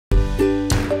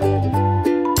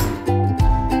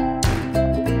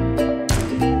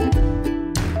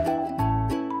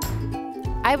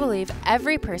I believe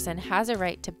every person has a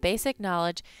right to basic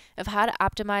knowledge of how to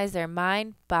optimize their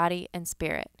mind, body, and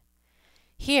spirit.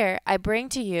 Here, I bring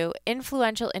to you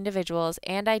influential individuals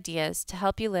and ideas to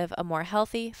help you live a more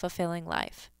healthy, fulfilling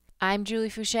life. I'm Julie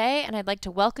Fouché, and I'd like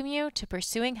to welcome you to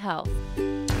Pursuing Health.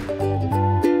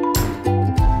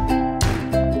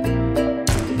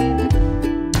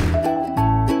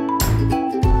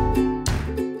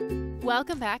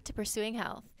 Welcome back to Pursuing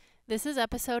Health. This is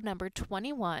episode number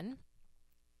 21,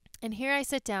 and here I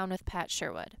sit down with Pat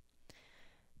Sherwood.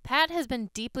 Pat has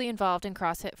been deeply involved in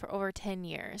CrossFit for over 10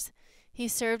 years. He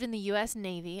served in the U.S.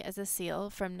 Navy as a SEAL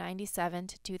from 1997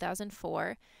 to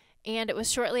 2004, and it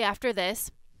was shortly after this,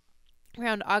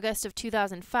 around August of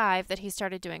 2005, that he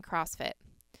started doing CrossFit.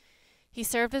 He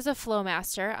served as a flow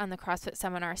master on the CrossFit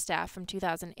Seminars staff from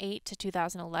 2008 to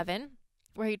 2011,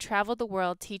 where he traveled the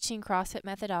world teaching CrossFit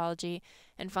methodology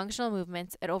and functional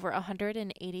movements at over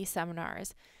 180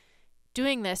 seminars,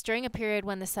 doing this during a period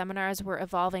when the seminars were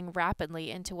evolving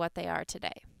rapidly into what they are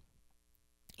today.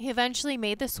 He eventually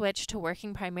made the switch to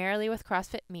working primarily with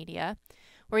CrossFit Media,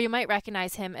 where you might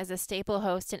recognize him as a staple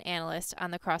host and analyst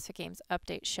on the CrossFit Games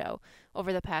Update Show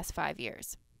over the past 5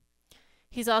 years.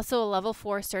 He's also a Level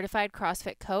 4 certified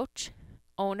CrossFit coach,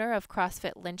 owner of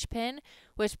CrossFit Linchpin,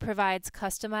 which provides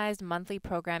customized monthly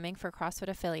programming for CrossFit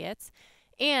affiliates,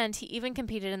 and he even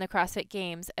competed in the CrossFit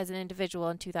Games as an individual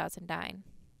in 2009.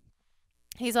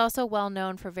 He's also well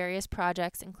known for various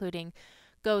projects, including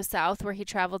Go South, where he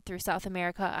traveled through South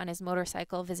America on his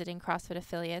motorcycle visiting CrossFit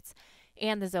affiliates,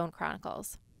 and the Zone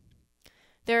Chronicles.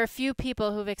 There are a few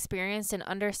people who've experienced and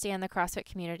understand the CrossFit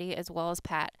community as well as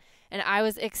Pat, and I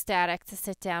was ecstatic to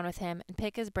sit down with him and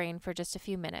pick his brain for just a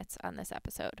few minutes on this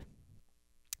episode.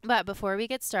 But before we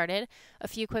get started, a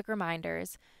few quick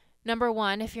reminders. Number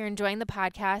one, if you're enjoying the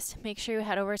podcast, make sure you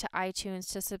head over to iTunes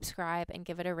to subscribe and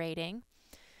give it a rating.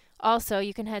 Also,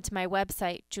 you can head to my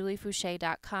website,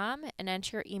 juliefouché.com, and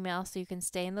enter your email so you can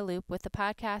stay in the loop with the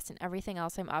podcast and everything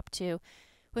else I'm up to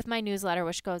with my newsletter,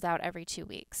 which goes out every 2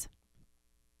 weeks.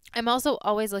 I'm also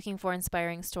always looking for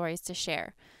inspiring stories to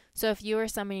share. So if you or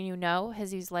someone you know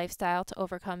has used lifestyle to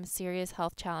overcome serious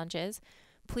health challenges,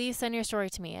 please send your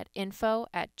story to me at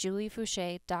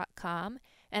info@juliefouché.com,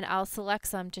 and I'll select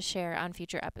some to share on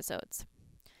future episodes.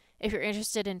 If you're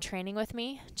interested in training with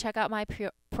me, check out my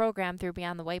program through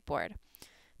Beyond the Whiteboard.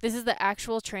 This is the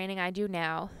actual training I do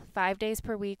now, 5 days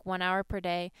per week, 1 hour per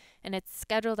day, and it's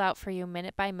scheduled out for you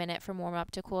minute by minute from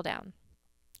warm-up to cool-down.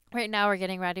 Right now, we're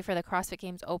getting ready for the CrossFit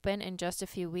Games Open in just a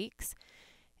few weeks.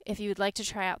 If you would like to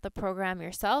try out the program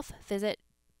yourself, visit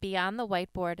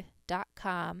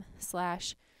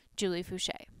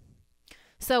beyondthewhiteboard.com/JulieFouché.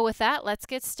 So with that, let's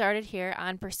get started here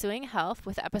on Pursuing Health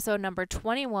with episode number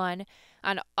 21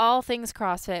 on all things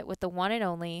CrossFit with the one and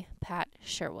only Pat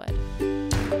Sherwood.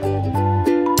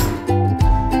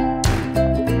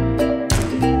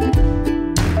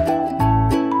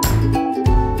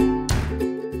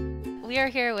 We are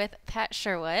here with Pat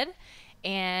Sherwood,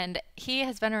 and he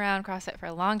has been around CrossFit for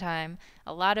a long time,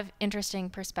 a lot of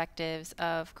interesting perspectives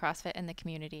of CrossFit in the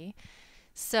community.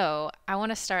 So I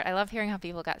want to start, I love hearing how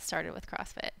people got started with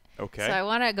CrossFit. Okay. So I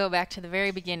want to go back to the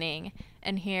very beginning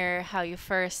and hear how you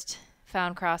first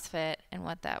found CrossFit and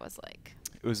what that was like.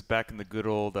 It was back in the good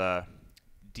old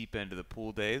deep end of the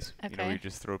pool days. Okay. You know, where you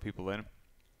just throw people in.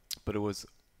 But it was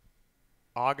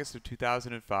August of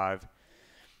 2005,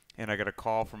 and I got a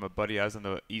call from a buddy. I was on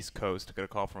the East Coast. I got a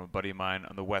call from a buddy of mine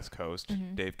on the West Coast,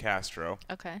 Dave Castro,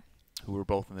 Okay. who were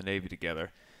both in the Navy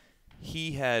together.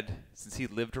 He had, since he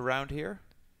lived around here,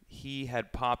 he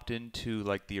had popped into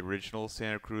like the original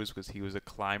Santa Cruz because he was a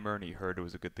climber and he heard it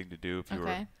was a good thing to do if you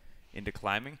were into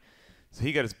climbing. So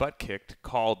he got his butt kicked,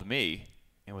 called me,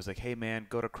 and was like, hey, man,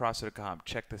 go to CrossFit.com,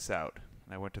 check this out.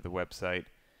 And I went to the website,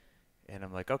 and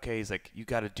I'm like, okay. He's like, you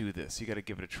got to do this. You got to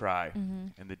give it a try.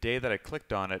 And the day that I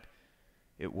clicked on it,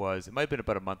 it might have been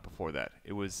about a month before that.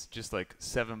 It was just like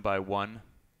 7x1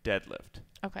 deadlift.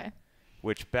 Okay.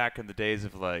 Which back in the days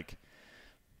of like,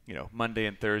 you know, Monday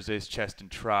and Thursdays, chest and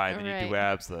try, and then you do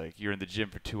abs, like you're in the gym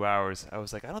for 2 hours. I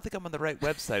was like, I don't think I'm on the right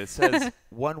website. It says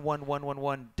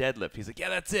 1-1-1-1-1 deadlift. He's like, yeah,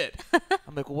 that's it.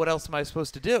 I'm like, well, what else am I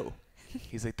supposed to do?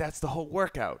 He's like, that's the whole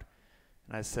workout.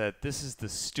 And I said, this is the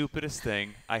stupidest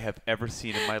thing I have ever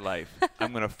seen in my life.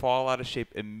 I'm going to fall out of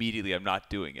shape immediately. I'm not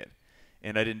doing it.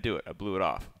 And I didn't do it. I blew it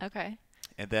off. Okay.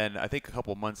 And then I think a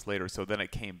couple months later, so then I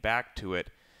came back to it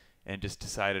and just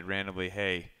decided randomly,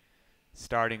 hey,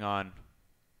 starting on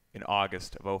in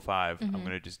August of 2005, I'm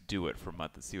going to just do it for a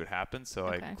month and see what happens. So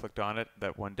I clicked on it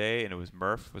that one day, and it was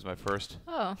Murph was my first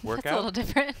workout. That's a little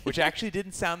different. Which actually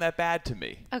didn't sound that bad to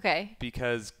me. Okay.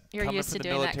 Because You're coming used from to the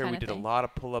doing that military, kind we of did a thing. lot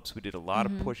of pull-ups. We did a lot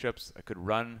of push-ups. I could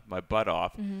run my butt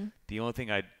off. The only thing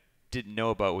I didn't know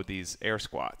about were these air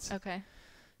squats. Okay.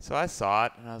 So I saw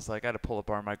it, and I was like, I had a pull-up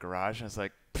bar in my garage, and I was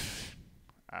like,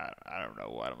 I don't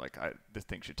know what. I'm like, this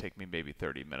thing should take me maybe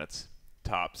 30 minutes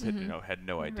tops. Had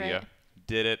no idea. Right.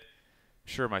 Did it.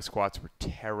 Sure, my squats were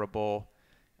terrible.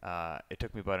 It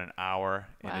took me about an hour,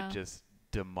 and it just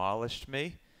demolished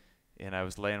me. And I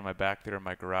was laying on my back there in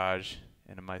my garage,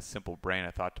 and in my simple brain,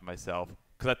 I thought to myself,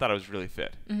 because I thought I was really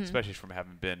fit, especially from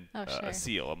having been a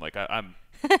SEAL. I'm like, I'm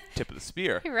tip of the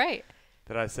spear. You're right.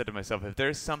 That I said to myself, if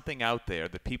there's something out there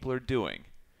that people are doing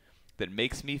that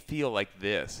makes me feel like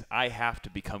this, I have to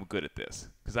become good at this,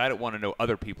 because I don't want to know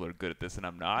other people are good at this and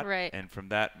I'm not. Right. And from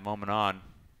that moment on,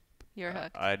 you're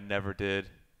hooked. I never did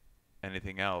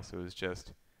anything else. It was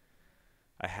just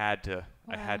I had to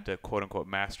quote unquote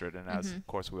master it, and as of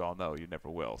course we all know, you never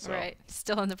will. So right.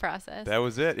 Still in the process. that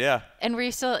was it. Yeah. And were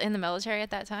you still in the military at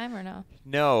that time or no?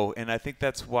 No, and I think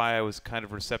that's why I was kind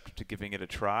of receptive to giving it a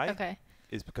try. Okay.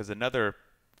 Is because another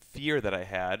fear that I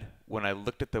had when I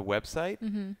looked at the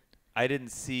website, I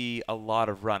didn't see a lot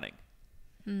of running.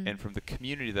 And from the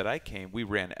community that I came, we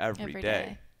ran every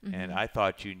day. And I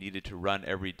thought you needed to run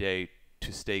every day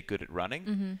to stay good at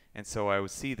running. And so I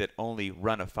would see that only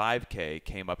run a 5K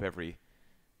came up every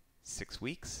 6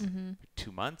 weeks,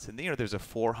 2 months. And, there's a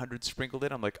 400 sprinkled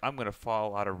in. I'm like, I'm going to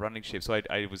fall out of running shape. So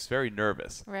I was very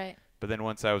nervous. Right. But then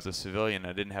once I was a civilian,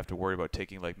 I didn't have to worry about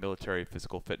taking like military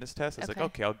physical fitness tests. I was like,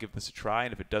 okay, I'll give this a try.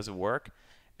 And if it doesn't work,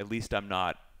 at least I'm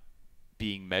not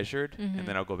being measured. And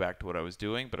then I'll go back to what I was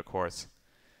doing. But of course,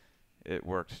 it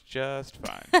worked just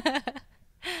fine.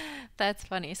 That's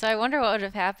funny. So I wonder what would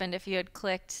have happened if you had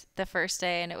clicked the first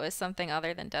day and it was something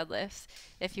other than deadlifts,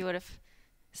 if you would have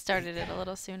started it a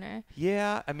little sooner.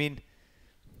 Yeah, I mean,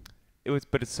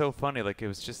 but it's so funny. Like, it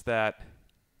was just that,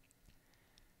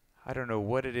 I don't know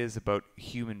what it is about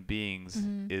human beings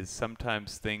is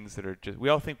sometimes things that are just, we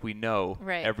all think we know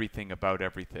everything about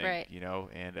everything,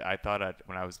 and I thought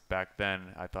when I was back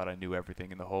then, I thought I knew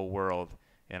everything in the whole world.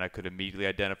 And I could immediately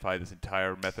identify this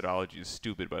entire methodology as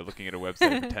stupid by looking at a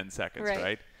website for 10 seconds,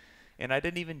 right? And I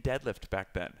didn't even deadlift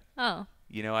back then. Oh.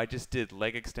 I just did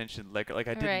leg extension, I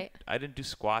didn't do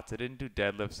squats, I didn't do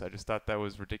deadlifts. I just thought that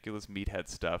was ridiculous meathead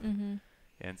stuff.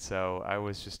 And so I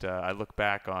was just I look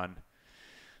back on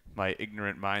my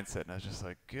ignorant mindset, and I was just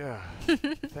like,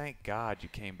 thank God you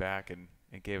came back and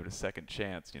gave it a second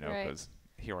chance, because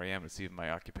here I am, it's even my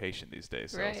occupation these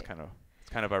days. So it's kind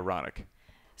of ironic.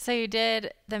 So you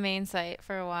did the main site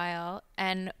for a while,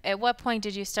 and at what point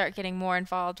did you start getting more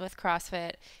involved with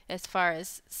CrossFit as far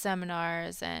as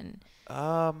seminars and?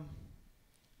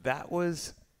 That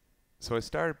was, so I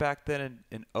started back then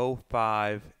in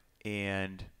 2005,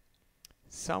 and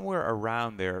somewhere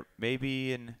around there,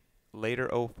 maybe in later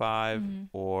 2005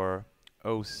 or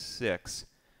 2006,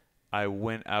 I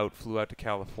flew out to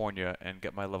California and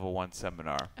got my level 1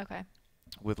 seminar. Okay.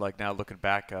 With now looking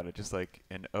back at it, just like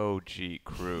an OG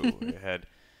crew. It had,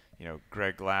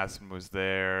 Greg Glassman was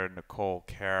there, Nicole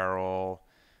Carroll,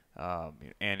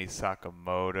 Annie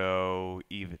Sakamoto,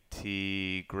 Eva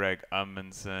T, Greg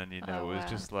Amundsen. It was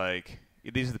just like,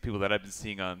 these are the people that I've been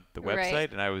seeing on the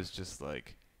website, and I was just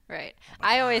like, right.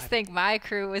 I always think my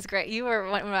crew was great. You were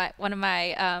one of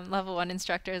my level 1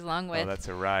 instructors, along with that's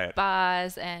a riot.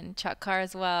 Boz and Chuck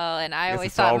Carswell, and I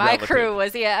always thought my crew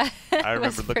was I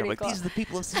remember looking like, cool. these are the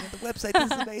people I've seen on the website.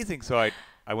 This is amazing. So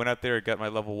I went out there and got my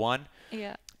level 1.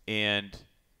 Yeah. And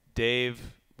Dave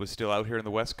was still out here in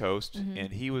the West Coast,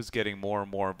 and he was getting more and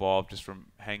more involved just from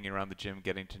hanging around the gym,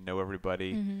 getting to know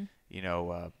everybody.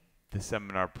 The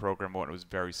seminar program was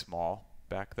very small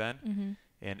back then.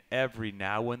 And every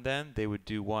now and then they would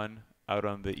do one out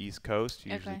on the East Coast,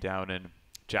 usually down in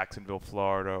Jacksonville,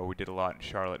 Florida, or we did a lot in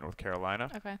Charlotte, North Carolina.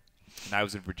 Okay. And I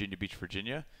was in Virginia Beach,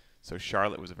 Virginia, so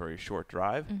Charlotte was a very short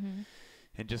drive.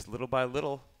 And just little by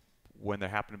little, when there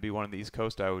happened to be one on the East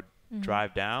Coast, I would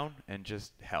drive down and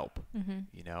just help, And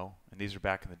these were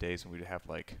back in the days when we'd have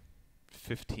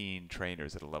 15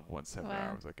 trainers at a level 1 seminar.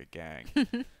 Wow. It was like a gang.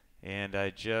 And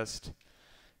I just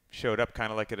showed up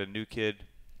kind of like at a new kid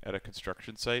at a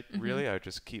construction site, really. I would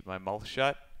just keep my mouth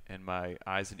shut and my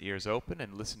eyes and ears open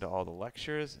and listen to all the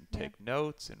lectures and take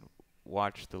notes and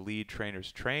watch the lead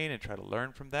trainers train and try to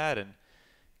learn from that and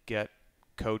get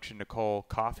Coach and Nicole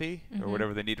coffee or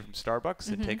whatever they needed from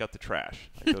Starbucks and take out the trash.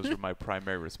 Those were my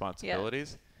primary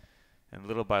responsibilities. And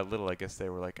little by little, I guess they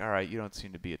were like, all right, you don't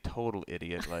seem to be a total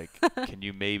idiot. Like, can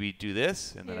you maybe do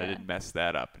this? And then I didn't mess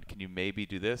that up. And can you maybe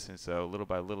do this? And so little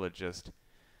by little, it just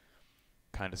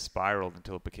kind of spiraled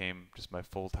until it became just my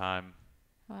full-time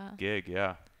gig.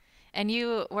 Yeah. And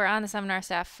you were on the seminar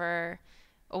staff for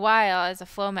a while as a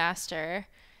flow master.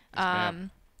 Yes,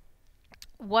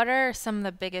 what are some of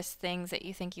the biggest things that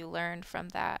you think you learned from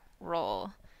that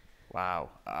role? Wow.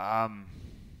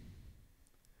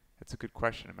 That's a good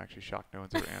question. I'm actually shocked no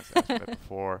one's ever asked me that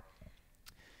before.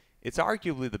 It's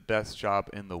arguably the best job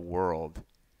in the world.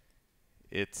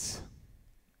 It's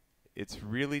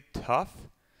really tough.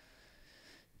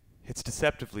 It's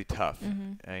deceptively tough.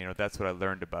 And, that's what I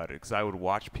learned about it, because I would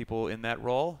watch people in that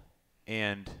role,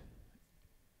 and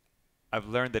I've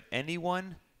learned that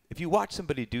if you watch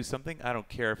somebody do something, I don't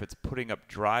care if it's putting up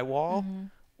drywall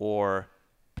or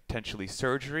potentially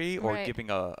surgery or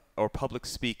or public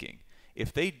speaking.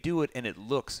 If they do it and it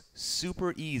looks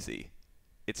super easy,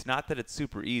 it's not that it's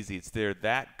super easy. It's they're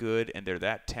that good and they're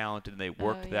that talented and they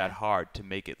worked that hard to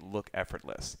make it look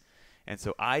effortless. And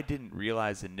so I didn't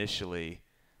realize initially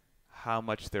how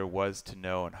much there was to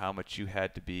know and how much you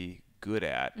had to be good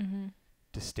at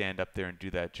to stand up there and do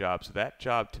that job. So that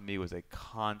job to me was a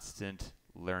constant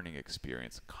learning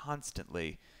experience.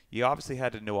 Constantly. You obviously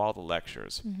had to know all the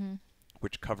lectures,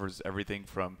 which covers everything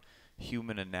from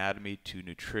human anatomy to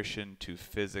nutrition to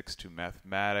physics to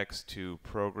mathematics to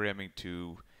programming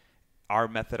to our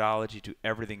methodology to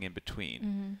everything in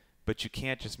between. But you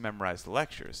can't just memorize the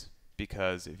lectures,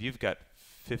 because if you've got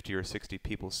 50 or 60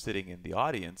 people sitting in the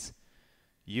audience,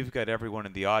 you've got everyone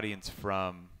in the audience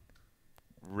from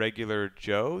regular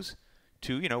Joes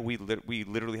to, we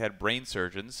literally had brain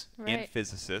surgeons and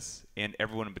physicists and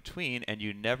everyone in between, and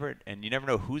you never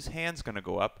know whose hand's going to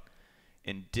go up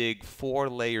and dig 4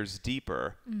 layers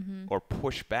deeper or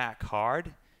push back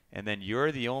hard, and then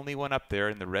you're the only one up there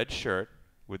in the red shirt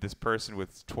with this person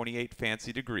with 28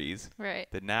 fancy degrees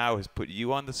that now has put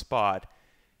you on the spot.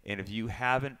 And if you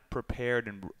haven't prepared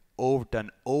and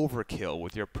done overkill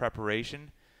with your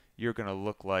preparation, you're going to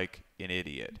look like an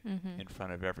idiot in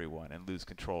front of everyone and lose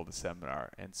control of the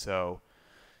seminar. And so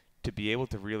to be able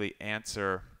to really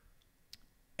answer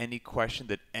any question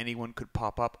that anyone could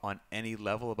pop up on any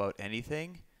level about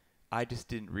anything, I just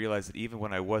didn't realize that even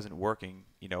when I wasn't working,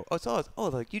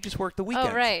 like you just work the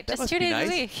weekends. Oh, right. That just must 2 be days nice.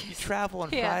 a week. You travel on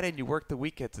Friday and you work the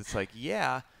weekends. It's like,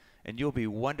 yeah, and you'll be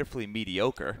wonderfully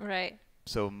mediocre. Right.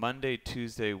 So Monday,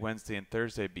 Tuesday, Wednesday, and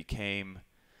Thursday became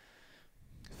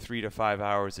 3 to 5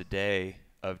 hours a day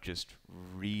of just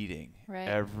reading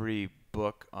every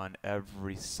book on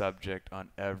every subject, on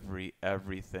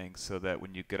everything, so that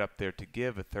when you get up there to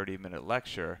give a 30-minute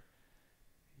lecture,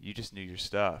 you just knew your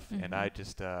stuff. And I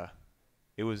just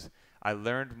I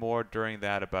learned more during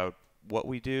that about what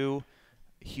we do,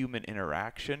 human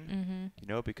interaction,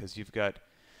 because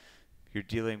you're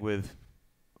dealing with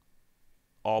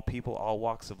all people, all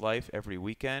walks of life every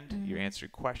weekend. You're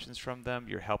answering questions from them.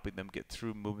 You're helping them get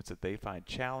through movements that they find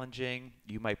challenging.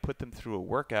 You might put them through a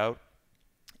workout,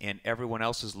 and everyone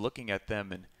else is looking at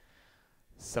them, and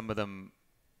some of them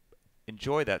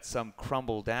enjoy that, some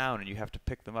crumble down, and you have to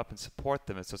pick them up and support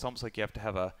them. And so it's almost like you have to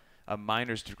have a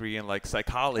minor's degree in like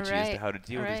psychology as to how to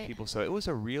deal with these people. So it was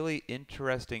a really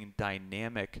interesting,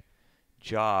 dynamic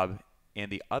job.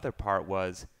 And the other part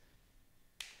was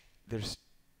there's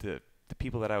the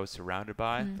people that I was surrounded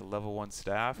by, the level 1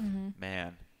 staff,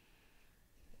 man,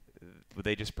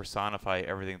 they just personify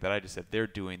everything that I just said. They're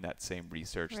doing that same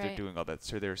research. They're doing all that.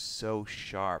 So they're so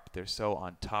sharp. They're so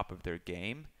on top of their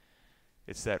game.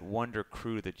 It's that wonder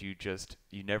crew that you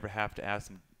never have to ask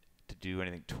them to do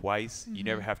anything twice. You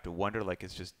never have to wonder, like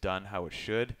it's just done how it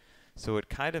should. So it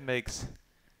kind of makes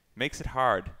it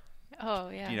hard.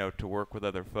 To work with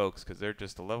other folks, because they're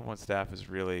just, the level 1 staff is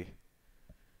really,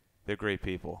 they're great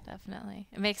people. Definitely.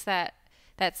 It makes that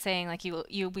saying, like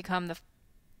you become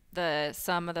the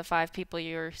sum of the 5 people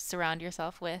you surround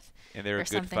yourself with. And they're a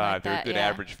good 5. Like they're a good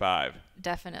average 5.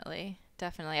 Definitely.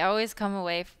 I always come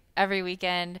away every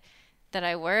weekend that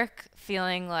I work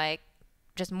feeling like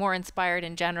just more inspired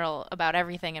in general about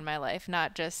everything in my life,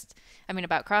 not just,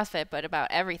 about CrossFit, but about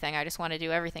everything. I just want to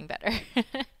do everything better.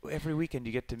 Every weekend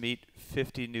you get to meet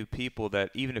 50 new people that,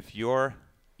 even if you're,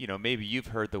 maybe you've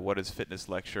heard the What is Fitness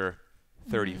lecture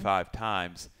 35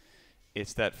 times,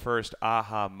 it's that first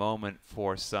aha moment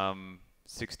for some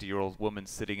 60-year-old woman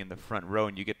sitting in the front row,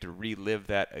 and you get to relive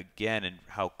that again and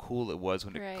how cool it was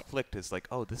when it clicked. It's like,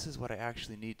 oh, this is what I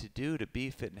actually need to do to be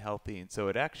fit and healthy. And so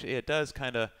it does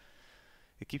kind of,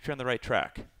 it keeps you on the right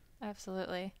track.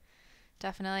 Absolutely.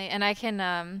 Definitely. And I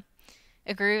can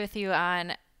agree with you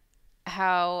on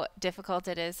how difficult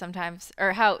it is sometimes,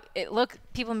 or how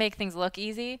people make things look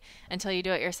easy until you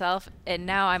do it yourself. And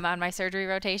now I'm on my surgery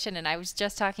rotation, and I was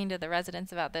just talking to the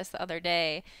residents about this the other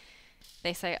day.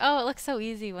 They say, oh, it looks so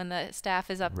easy when the staff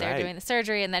is up there doing the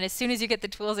surgery, and then as soon as you get the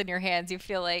tools in your hands, you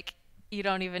feel like you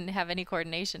don't even have any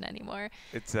coordination anymore.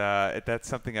 It's that's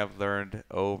something I've learned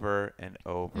over and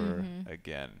over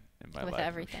again in my With life.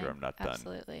 everything. I'm sure I'm not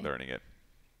done learning it.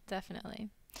 Definitely.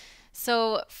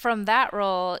 So from that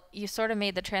role, you sort of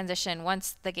made the transition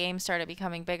once the game started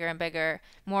becoming bigger and bigger,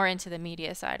 more into the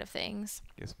media side of things.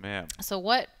 Yes, ma'am. So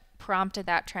what prompted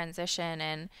that transition,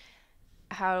 and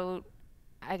how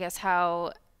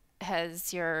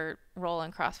has your role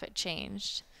in CrossFit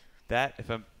changed? That, if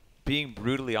I'm being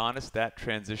brutally honest, that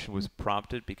transition was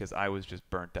prompted because I was just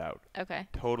burnt out. Okay.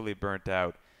 Totally burnt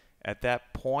out. At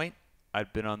that point,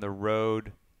 I'd been on the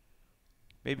road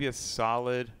maybe a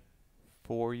solid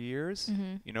 4 years,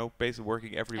 you know, basically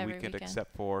working every weekend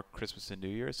except for Christmas and New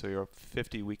Year. So you're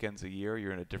 50 weekends a year.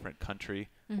 You're in a different country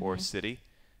or city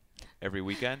every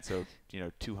weekend. So, you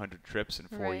know, 200 trips in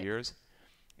 4 years.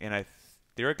 And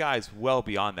there are guys well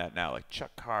beyond that now, like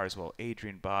Chuck Carswell,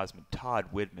 Adrian Bosman, Todd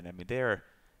Widman. I mean, they're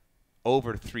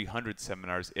over 300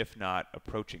 seminars, if not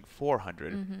approaching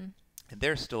 400, and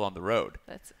they're still on the road.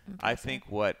 That's impressive. I think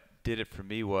what did it for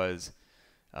me was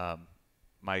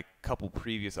my couple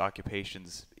previous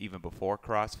occupations, even before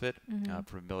CrossFit,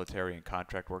 for military and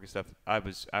contract work and stuff. I've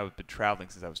been traveling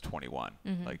since I was 21,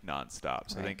 like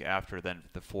nonstop. So I think after then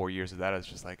the 4 years of that, I was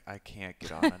just like, I can't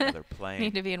get on another plane.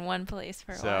 Need to be in one place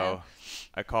for a while. So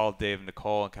I called Dave and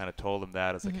Nicole and kind of told them that.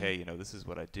 I was like, hey, you know, this is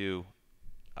what I do.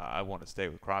 I want to stay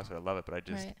with CrossFit. I love it, but I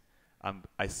just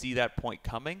I see that point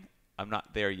coming. I'm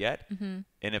not there yet, and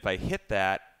if I hit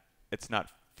that, it's not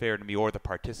fair to me or the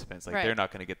participants. Like they're not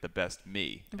going to get the best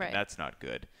me, and that's not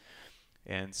good.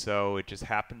 And so it just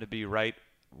happened to be right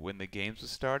when the games was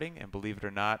starting. And believe it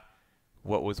or not,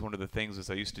 what was one of the things was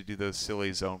I used to do those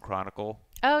silly Zone Chronicle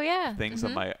things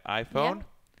on my iPhone,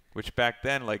 which back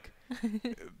then, like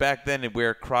back then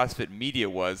where CrossFit media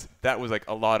was, that was like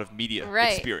a lot of media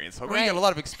experience. So you got a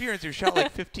lot of experience. You shot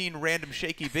like 15 random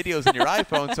shaky videos in your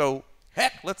iPhone. So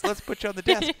heck, let's put you on the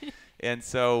desk. And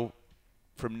so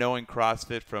from knowing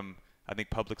CrossFit, from I think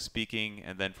public speaking,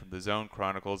 and then from the Zone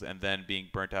Chronicles, and then being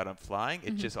burnt out on flying,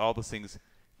 it just all those things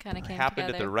kind of happened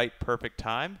at the right perfect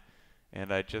time,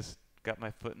 and I just got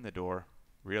my foot in the door.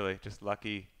 Really, just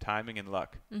lucky timing and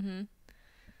luck.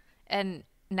 And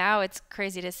now it's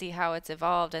crazy to see how it's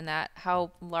evolved and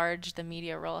how large the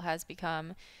media role has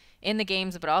become in the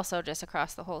games, but also just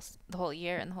across the whole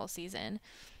year and the whole season.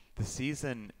 The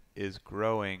season is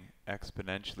growing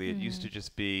exponentially. It used to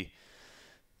just be,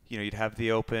 you know, you'd have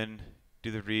the Open,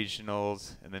 do the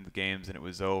regionals, and then the games, and it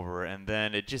was over. And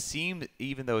then it just seemed,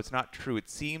 even though it's not true, it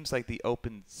seems like the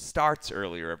Open starts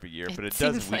earlier every year, but it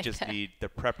doesn't. We just need the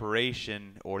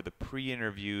preparation or the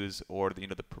pre-interviews or the, you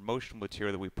know, the promotional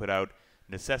material that we put out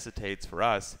necessitates for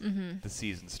us the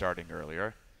season starting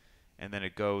earlier. And then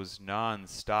it goes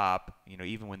non-stop, you know,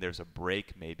 even when there's a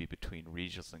break maybe between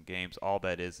regionals and games, all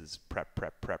that is prep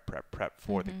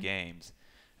for the games.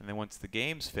 And then once the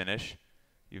games finish,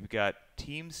 you've got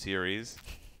team series,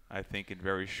 I think, in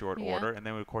very short order. And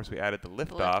then, of course, we added the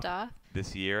liftoff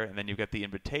this year. And then you've got the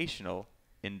invitational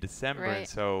in December. And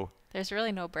so there's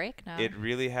really no break now. It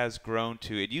really has grown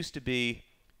to, it used to be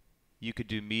you could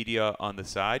do media on the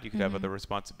side. You could have other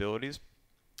responsibilities.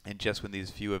 And just when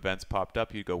these few events popped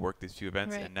up, you'd go work these few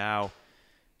events. And now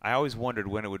I always wondered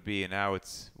when it would be. And now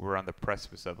we're on the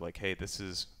precipice of like, hey, this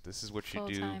is what you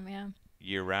do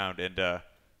year round. And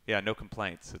no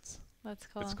complaints. That's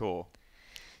cool. It's cool.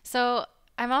 So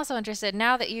I'm also interested,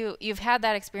 now that you've had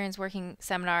that experience working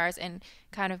seminars and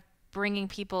kind of bringing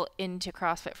people into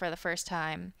CrossFit for the first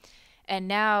time, and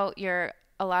now you're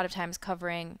a lot of times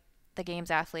covering the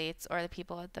games athletes or the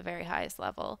people at the very highest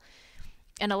level.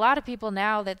 And a lot of people,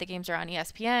 now that the games are on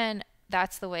ESPN,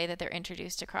 that's the way that they're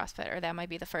introduced to CrossFit, or that might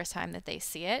be the first time that they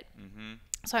see it.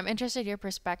 So I'm interested in your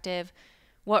perspective,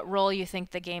 what role you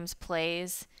think the games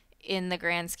plays in the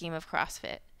grand scheme of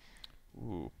CrossFit.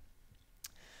 Ooh.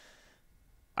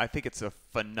 I think it's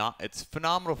it's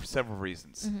phenomenal for several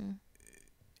reasons.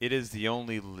 It is the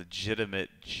only legitimate,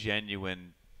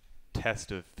 genuine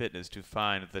test of fitness to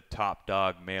find the top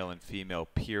dog, male and female,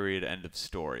 period, end of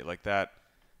story. Like that,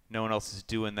 no one else is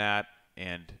doing that,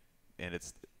 and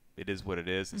it is what it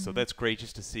is. And so that's great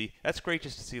just to see. That's great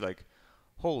just to see, like,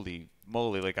 holy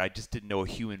moly, like I just didn't know a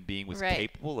human being was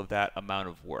capable of that amount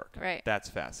of work. That's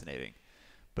fascinating.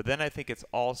 But then I think it's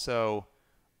also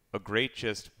a great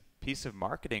just piece of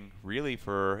marketing, really,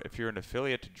 for if you're an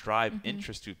affiliate, to drive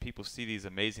interest to people. See these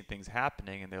amazing things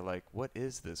happening, and they're like, what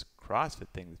is this CrossFit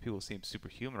thing? People seem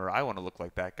superhuman, or I want to look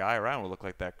like that guy, or I want to look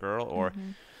like that girl. Or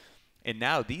and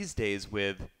now these days,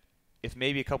 if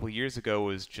maybe a couple years ago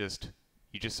was just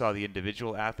you just saw the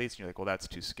individual athletes and you're like, well, that's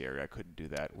too scary, I couldn't do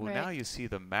that. Well, now you see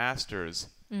the masters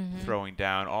throwing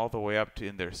down all the way up to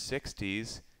in their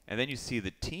 60s, and then you see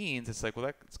the teens. It's like, well,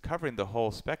 that's covering the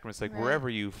whole spectrum. It's like wherever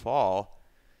you fall,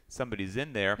 somebody's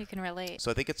in there. You can relate. So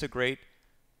I think it's a great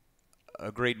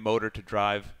motor to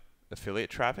drive affiliate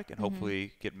traffic and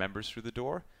hopefully get members through the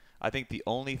door. I think the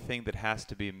only thing that has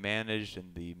to be managed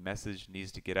and the message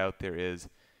needs to get out there is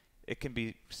it can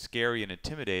be scary and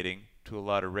intimidating to a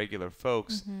lot of regular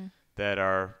folks that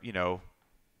are,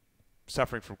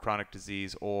 suffering from chronic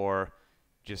disease or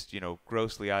just,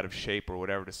 grossly out of shape or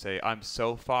whatever, to say, I'm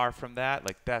so far from that.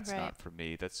 Like, that's not for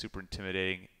me. That's super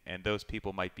intimidating. And those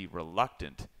people might be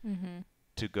reluctant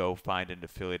to go find an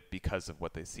affiliate because of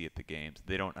what they see at the games.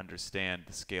 They don't understand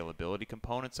the scalability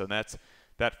component. So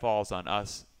that falls on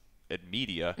us at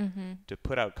media to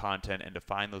put out content and to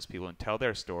find those people and tell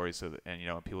their stories. So that, and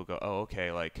people go, oh,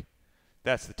 okay, like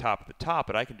that's the top of the top,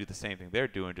 but I can do the same thing they're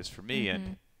doing just for me,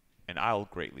 and I'll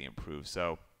greatly improve.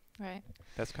 So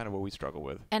that's kind of what we struggle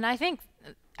with. And I think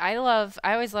I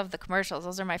always love the commercials.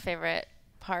 Those are my favorite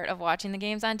part of watching the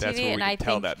games on TV. That's where we can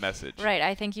tell that message. Right.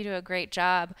 I think you do a great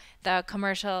job. The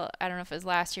commercial, I don't know if it was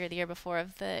last year or the year before,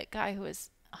 of the guy who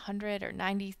was 100 or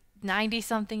 90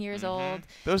 something years old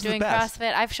doing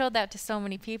CrossFit. I've showed that to so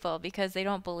many people because they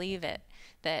don't believe it,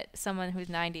 that someone who's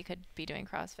 90 could be doing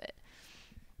CrossFit.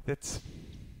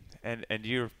 And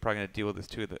you're probably going to deal with this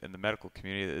too in the medical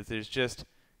community. They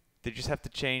just have to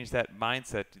change that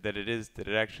mindset that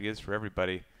it actually is for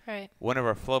everybody. Right. One of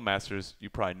our flow masters, you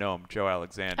probably know him, Joe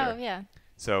Alexander. Oh yeah.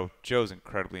 So Joe's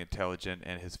incredibly intelligent,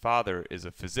 and his father is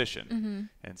a physician,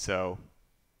 and so,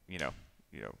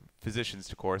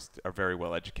 physicians, of course, are very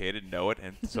well educated, know it,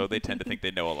 and so they tend to think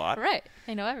they know a lot. Right.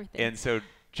 They know everything. And so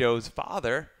Joe's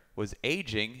father was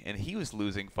aging, and he was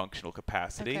losing functional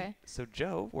capacity. Okay. So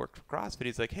Joe worked for CrossFit.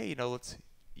 He's like, hey,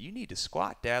 you need to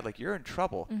squat, Dad. Like, you're in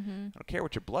trouble. I don't care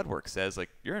what your blood work says. Like,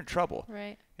 you're in trouble.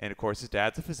 Right. And, of course, his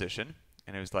dad's a physician.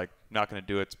 And he was like, not going to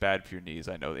do it. It's bad for your knees.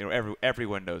 I know.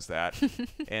 Everyone knows that.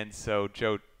 And so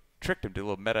Joe tricked him, did a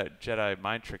little meta Jedi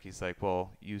mind trick. He's like,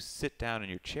 well, you sit down in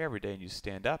your chair every day and you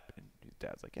stand up. And his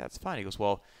dad's like, yeah, it's fine. He goes,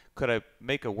 well, could I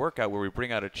make a workout where we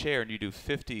bring out a chair and you do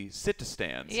 50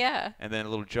 sit-to-stands? Yeah. And then a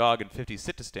little jog and 50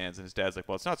 sit-to-stands. And his dad's like,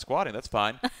 well, it's not squatting. That's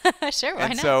fine. Sure, why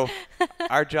not? And so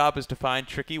our job is to find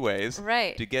tricky ways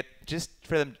to get just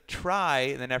for them to try.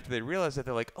 And then after they realize that,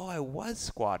 they're like, oh, I was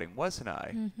squatting, wasn't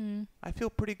I? I feel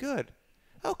pretty good.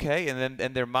 Okay. And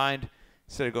then their mind,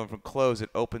 instead of going from closed, it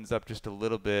opens up just a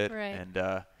little bit. Right.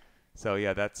 And so,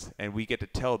 yeah, and we get to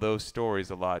tell those stories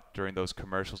a lot during those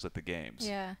commercials at the games.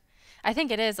 Yeah. I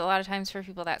think it is a lot of times for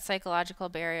people, that psychological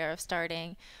barrier of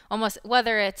starting, almost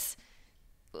whether it's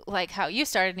like how you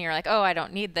started and you're like, oh, I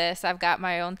don't need this, I've got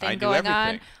my own thing going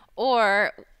on,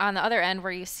 or on the other end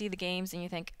where you see the games and you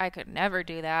think, I could never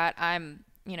do that, I'm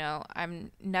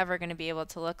never going to be able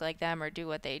to look like them or do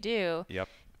what they do. Yep.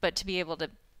 But to be able to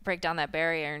break down that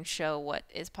barrier and show what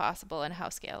is possible and how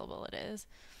scalable it is,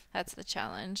 that's the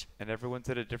challenge. And everyone's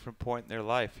at a different point in their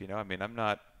life. I mean,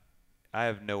 I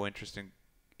have no interest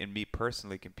in me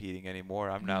personally competing anymore.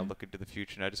 I'm now looking to the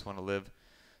future, and I just want to live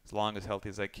as long as healthy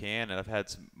as I can. And I've had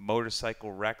some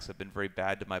motorcycle wrecks that have been very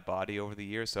bad to my body over the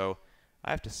years, so I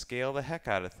have to scale the heck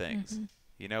out of things,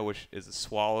 which is a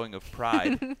swallowing of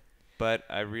pride. But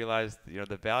I realized,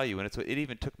 the value, and it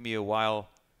even took me a while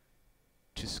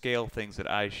to scale things that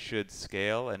I should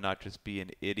scale and not just be an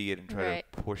idiot and try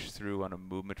to push through on a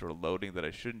movement or loading that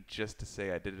I shouldn't, just to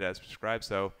say I did it as prescribed.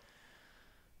 So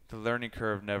the learning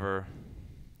curve never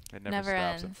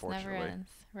stops, unfortunately. Never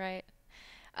ends. Right.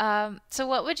 So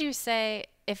what would you say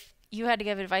if you had to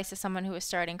give advice to someone who is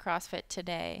starting CrossFit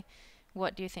today?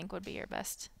 What do you think would be your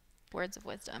best words of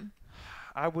wisdom?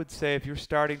 I would say if you're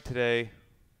starting today,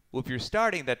 if you're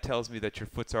starting, that tells me that your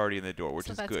foot's already in the door, which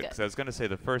is good. Because I was going to say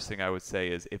the first thing I would say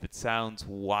is if it sounds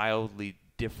wildly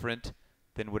different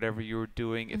than whatever you were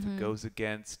doing, if it goes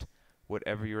against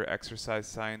whatever your exercise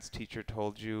science teacher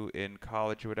told you in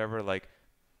college or whatever, like,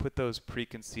 put those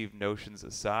preconceived notions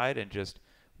aside and just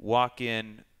walk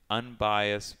in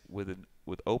unbiased with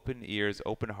open ears,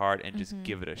 open heart, and just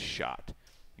give it a shot.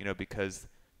 Because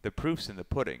the proof's in the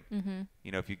pudding.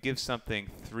 If you give something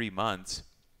 3 months,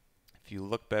 if you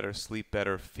look better, sleep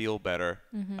better, feel better,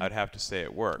 I'd have to say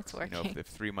it works. It's working. If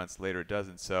 3 months later it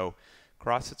doesn't. So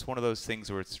CrossFit's one of those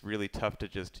things where it's really tough to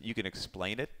you can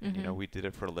explain it. We did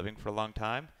it for a living for a long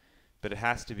time. but it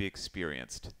has to be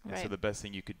experienced. And so the best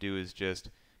thing you could do is just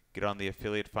get on the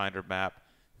affiliate finder map,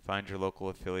 find your local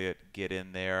affiliate, get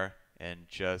in there, and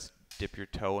just dip your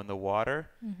toe in the water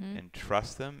and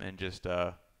trust them and just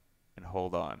and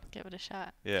hold on. Give it a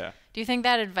shot. Yeah. Do you think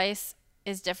that advice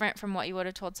is different from what you would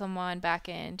have told someone back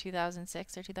in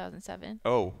 2006 or 2007?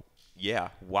 Oh, yeah,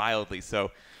 wildly.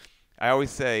 So I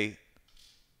always say,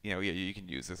 you know, yeah, you can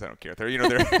use this. I don't care.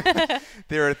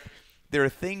 There are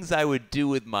things I would do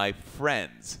with my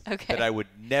friends that I would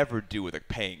never do with a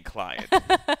paying client.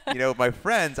 You know, my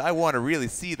friends, I want to really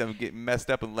see them get messed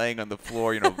up and laying on the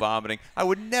floor, you know, vomiting. I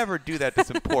would never do that to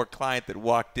some poor client that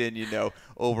walked in, you know,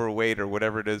 overweight or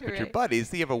whatever it is. But your buddies,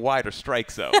 they have a wider strike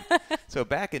zone. So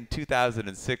back in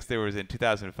 2006, in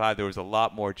 2005, there was a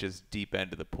lot more just deep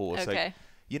end of the pool. It's like,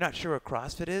 you're not sure what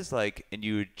CrossFit is? Like, and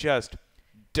you would just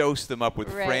dose them up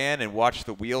with Fran and watch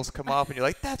the wheels come off, and you're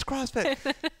like, that's CrossFit.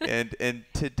 and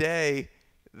today,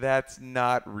 that's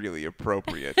not really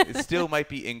appropriate. It still might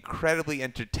be incredibly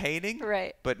entertaining,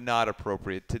 but not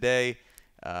appropriate. Today,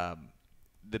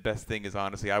 the best thing is,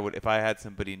 honestly, if I had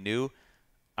somebody new,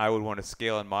 I would want to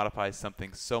scale and modify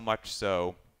something so much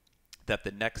so that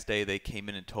the next day they came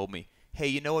in and told me, hey,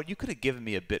 you know what, you could have given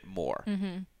me a bit more.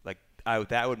 Like,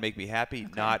 that would make me happy,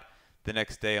 not the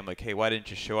next day I'm like, hey, why didn't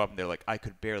you show up? And they're like, I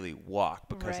could barely walk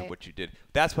because of what you did.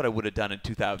 That's what I would have done in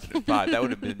 2005. That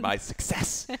would have been my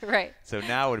success. So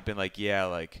now it would have been like, yeah,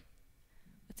 like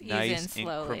it's nice,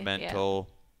 slowly, incremental,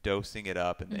 dosing it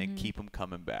up and keep them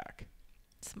coming back.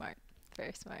 Smart.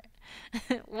 Very smart.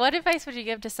 What advice would you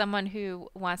give to someone who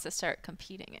wants to start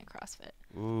competing in CrossFit?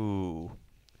 Ooh.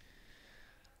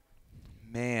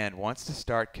 Man, wants to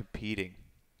start competing.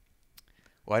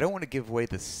 Well, I don't want to give away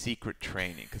the secret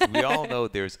training because we all know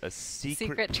there's a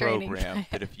secret program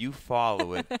that if you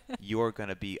follow it, you're going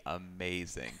to be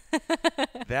amazing.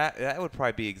 That would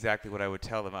probably be exactly what I would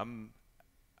tell them.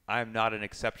 I'm not an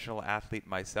exceptional athlete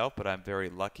myself, but I'm very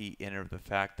lucky in the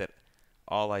fact that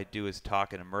all I do is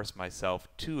talk and immerse myself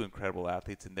to incredible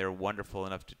athletes, and they're wonderful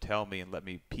enough to tell me and let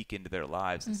me peek into their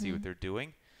lives and see what they're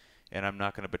doing. And I'm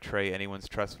not going to betray anyone's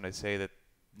trust when I say that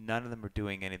none of them are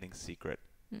doing anything secret.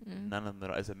 None of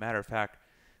them. As a matter of fact,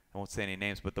 I won't say any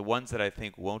names, but the ones that I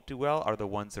think won't do well are the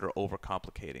ones that are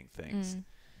overcomplicating things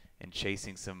and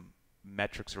chasing some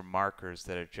metrics or markers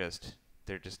that are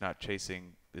they're just not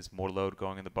chasing. Is more load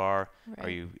going in the bar?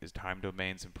 Is time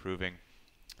domains improving?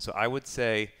 So I would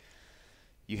say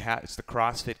it's the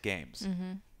CrossFit Games.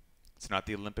 It's not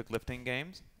the Olympic lifting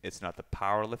games. It's not the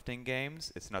powerlifting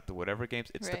games. It's not the whatever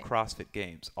games. It's the CrossFit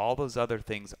Games. All those other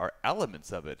things are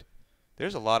elements of it.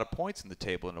 There's a lot of points on the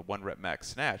table in a 1-rep max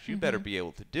snatch. You better be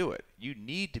able to do it. You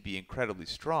need to be incredibly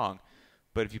strong.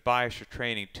 But if you bias your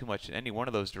training too much in any one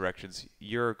of those directions,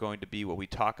 you're going to be what we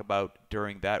talk about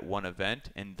during that one event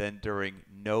and then during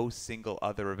no single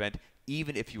other event,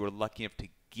 even if you were lucky enough to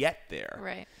get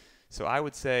there. So I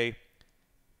would say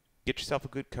get yourself a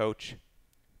good coach,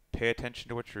 pay attention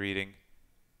to what you're eating,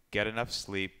 get enough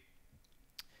sleep.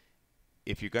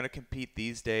 If you're going to compete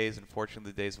these days,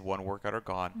 unfortunately, the days of one workout are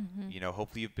gone. You know,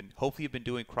 hopefully you've been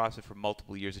doing CrossFit for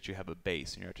multiple years that you have a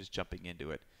base and you're not just jumping into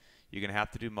it. You're going to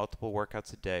have to do multiple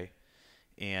workouts a day.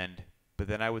 But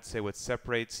then I would say what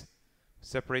separates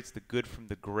the good from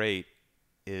the great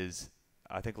is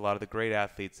I think a lot of the great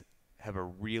athletes have a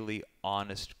really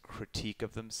honest critique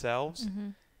of themselves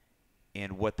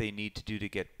and what they need to do to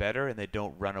get better, and they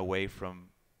don't run away from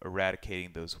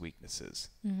eradicating those weaknesses.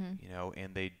 You know,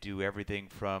 and they do everything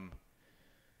from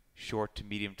short to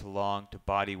medium to long to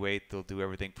body weight. They'll do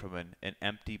everything from an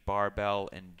empty barbell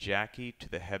and Jackie to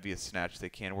the heaviest snatch they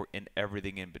can, and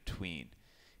everything in between.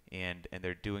 And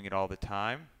they're doing it all the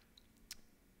time.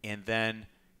 And then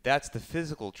that's the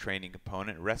physical training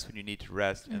component. Rest when you need to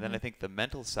rest. And then I think the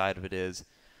mental side of it is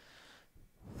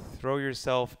throw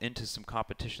yourself into some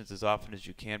competitions as often as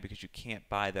you can because you can't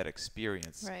buy that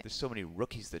experience. There's so many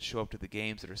rookies that show up to the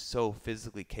games that are so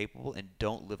physically capable and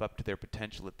don't live up to their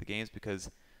potential at the games because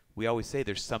we always say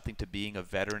there's something to being a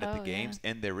veteran at the games,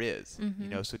 and there is. You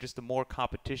know, so just the more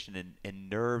competition and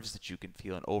nerves that you can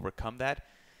feel and overcome that,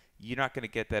 you're not going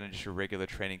to get that in just your regular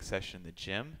training session in the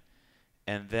gym.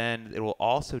 And then it will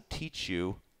also teach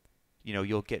you, you know,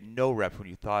 you'll get no rep when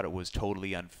you thought it was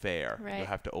totally unfair. You'll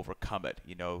have to overcome it.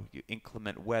 You know,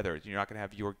 inclement weather, you're not going to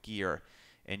have your gear.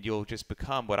 And you'll just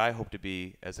become what I hope to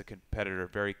be as a competitor,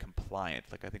 very compliant.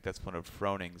 Like I think that's one of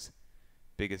Froning's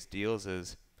biggest deals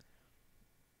is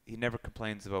he never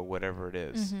complains about whatever it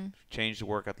is. Change the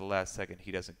work at the last second,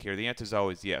 he doesn't care. The answer is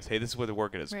always yes. Hey, this is what the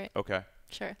work is. Okay.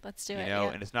 Sure, let's do it. You know,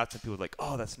 and it's not some people like,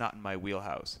 oh, that's not in my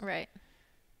wheelhouse.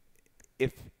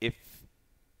 If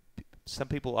some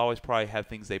people always probably have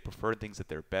things they prefer, things that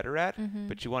they're better at, Mm-hmm.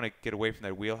 but you want to get away from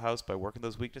that wheelhouse by working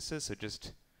those weaknesses. So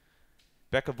just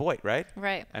Becca Voigt, right?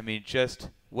 Right. I mean, just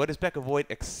what does Becca Voigt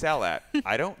excel at?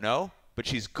 I don't know, but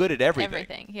she's good at everything.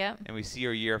 Everything, yeah. And we see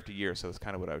her year after year, so that's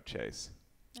kind of what I would chase.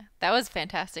 That was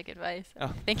fantastic advice. Oh.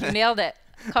 I think you nailed it.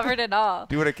 Covered it all.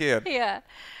 Do what I can. Yeah.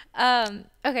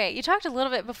 Okay, you talked a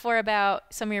little bit before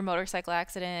about some of your motorcycle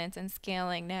accidents and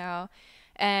scaling now.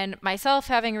 And myself,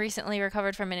 having recently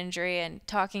recovered from an injury and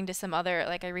talking to some other,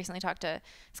 like I recently talked to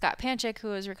Scott Panchik, who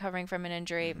was recovering from an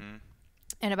injury,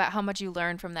 and about how much you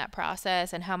learn from that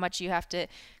process and how much you have to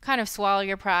kind of swallow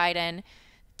your pride and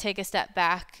take a step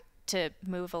back to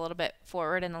move a little bit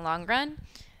forward in the long run.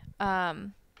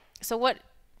 So what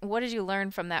did you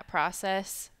learn from that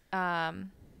process?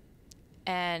 And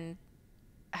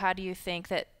how do you think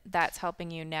that that's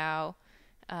helping you now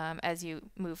as you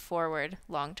move forward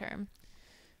long term?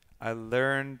 I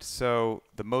learned, so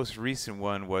the most recent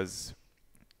one was,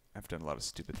 I've done a lot of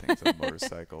stupid things on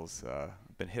motorcycles.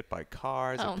 I've been hit by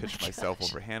cars. Oh I pitched my myself gosh.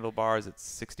 over handlebars at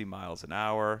 60 miles an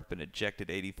hour. Been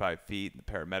ejected 85 feet, and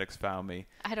the paramedics found me.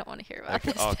 I don't want to hear about Like,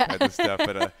 this all stuff. kinds of stuff.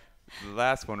 But the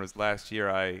last one was last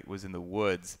year. I was in the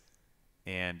woods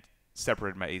and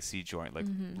separated my AC joint, like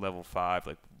level 5,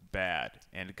 like bad.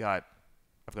 And I've got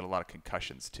a lot of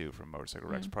concussions too from motorcycle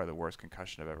wrecks. Probably the worst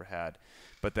concussion I've ever had.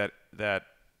 But that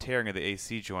tearing of the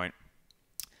AC joint,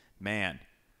 man,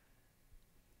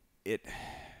 it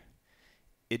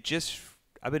just,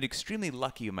 I've been extremely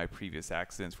lucky in my previous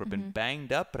accidents where I've been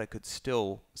banged up, but I could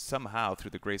still somehow, through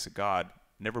the grace of God,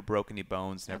 never broke any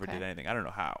bones, never did anything. I don't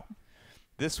know how.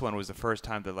 This one was the first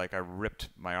time that like I ripped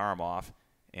my arm off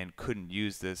and couldn't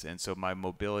use this, and so my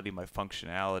mobility, my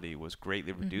functionality was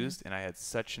greatly reduced, and I had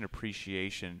such an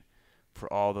appreciation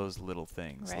for all those little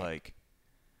things. Right. Like,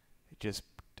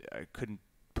 I couldn't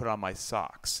put on my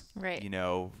socks. Right. You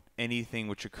know, anything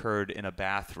which occurred in a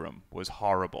bathroom was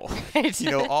horrible. Right.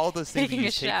 You know, all those things Taking you a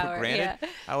just take shower, for granted. yeah.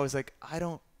 I was like, I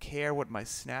don't care what my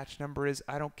snatch number is.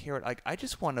 I don't care. Like, I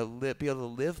just want to be able to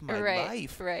live my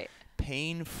life Right.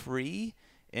 pain-free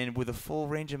and with a full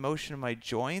range of motion in my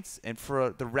joints and for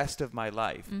the rest of my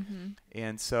life.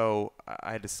 And so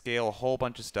I had to scale a whole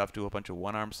bunch of stuff, do a bunch of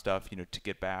one-arm stuff, you know, to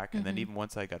get back. And then even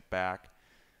once I got back,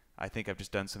 I think I've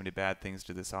just done so many bad things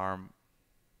to this arm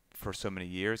for so many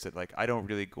years that, like, I don't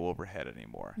really go overhead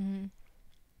anymore.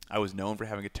 I was known for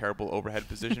having a terrible overhead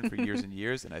position for years and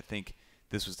years, and I think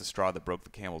this was the straw that broke the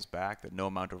camel's back, that no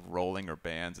amount of rolling or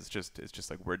bands, it's just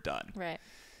like, we're done. Right.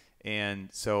 And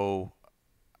so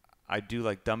I do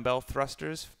like dumbbell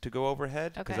thrusters to go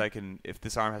overhead because Okay. I can, if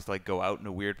this arm has to like go out in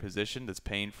a weird position that's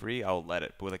pain-free, I'll let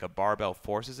it. But with like a barbell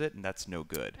forces it, and that's no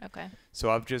good. Okay. So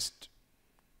I've just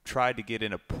tried to get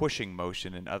in a pushing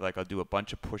motion, and I'll do a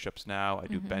bunch of push-ups now. I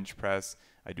do bench press.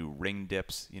 I do ring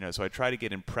dips. You know, so I try to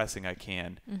get in pressing I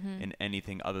can in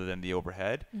anything other than the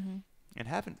overhead, and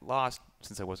haven't lost,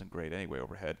 since I wasn't great anyway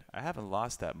overhead. I haven't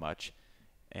lost that much,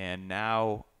 and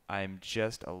now I'm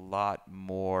just a lot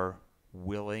more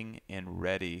willing and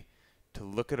ready to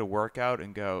look at a workout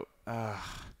and go,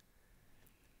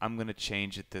 I'm going to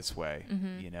change it this way,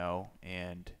 you know,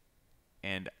 and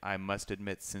I must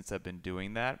admit, since I've been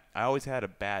doing that, I always had a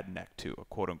bad neck too, a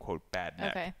quote-unquote bad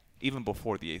neck, even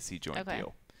before the AC joint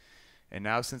deal. And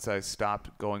now since I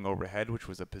stopped going overhead, which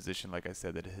was a position, like I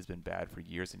said, that has been bad for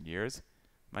years and years,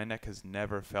 my neck has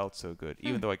never felt so good.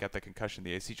 Even though I got the concussion in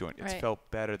the AC joint, it's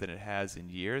felt better than it has in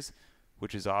years,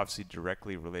 which is obviously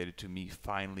directly related to me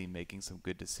finally making some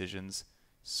good decisions,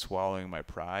 swallowing my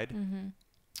pride,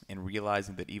 and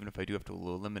realizing that even if I do have to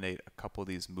eliminate a couple of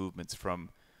these movements from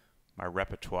my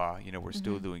repertoire, you know, we're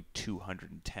still doing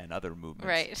 210 other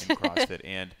movements in CrossFit,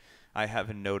 and I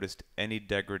haven't noticed any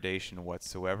degradation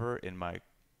whatsoever in my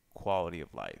quality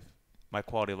of life. My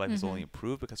quality of life has only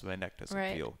improved because my neck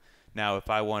doesn't feel. Now, if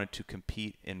I wanted to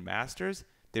compete in Masters,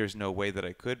 there's no way that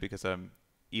I could because I'm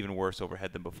even worse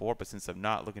overhead than before. But since I'm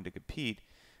not looking to compete,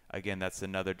 again, that's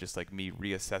another just like me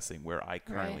reassessing where I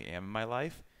currently am in my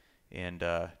life, and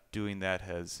doing that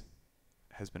has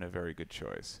been a very good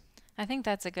choice. I think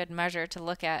that's a good measure to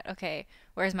look at. Okay,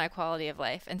 where's my quality of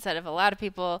life? Instead of a lot of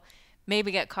people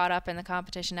maybe get caught up in the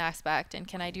competition aspect and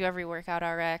can I do every workout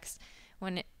RX,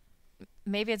 when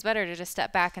maybe it's better to just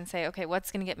step back and say, okay,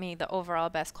 what's going to get me the overall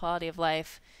best quality of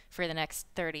life for the next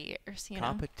 30 years? You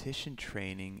Competition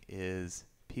training is,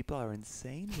 people are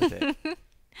insane with it.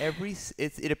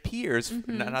 It appears,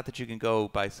 not that you can go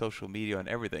by social media and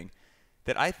everything,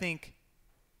 that I think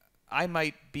I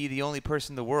might be the only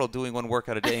person in the world doing one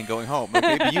workout a day and going home. Like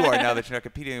maybe you are now that you're not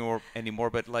competing anymore,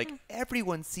 but like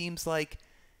everyone seems like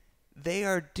they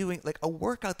are doing like a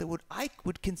workout that I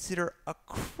would consider a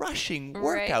crushing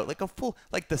workout, like a full,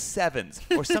 like the sevens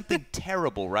or something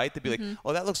terrible, right? They'd be like,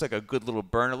 oh, that looks like a good little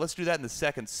burner. Let's do that in the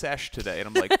second sesh today. And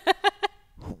I'm like,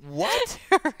 what?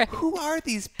 Right. Who are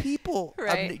these people?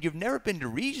 Right. You've never been to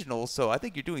regionals, so I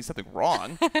think you're doing something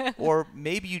wrong. Or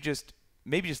maybe you just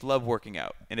love working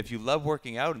out. And if you love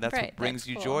working out and that's what brings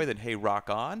you joy, then hey, rock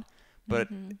on. But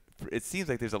it seems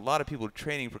like there's a lot of people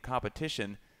training for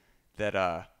competition that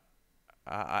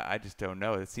I just don't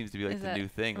know. It seems to be like the new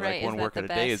thing. Like one workout a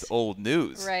day is old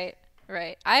news. Right.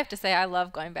 I have to say I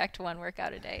love going back to one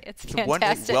workout a day. It's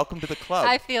fantastic. Welcome to the club.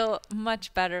 I feel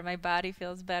much better. My body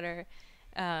feels better.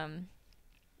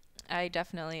 I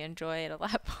definitely enjoy it a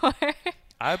lot more.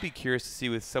 I'd be curious to see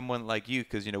with someone like you,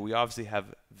 because we obviously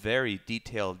have very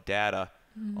detailed data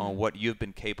on what you've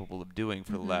been capable of doing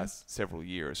for the last several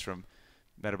years, from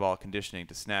metabolic conditioning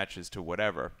to snatches to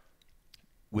whatever,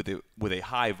 with a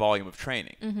high volume of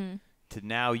training. To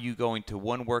now you going to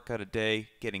one workout a day,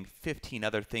 getting 15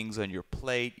 other things on your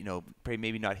plate,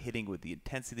 maybe not hitting with the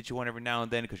intensity that you want every now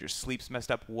and then because your sleep's messed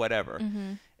up, whatever,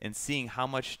 and seeing how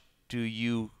much do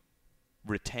you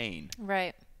retain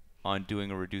on doing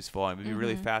a reduced volume. It'd be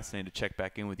really fascinating to check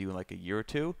back in with you in like a year or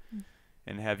two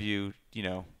and have you,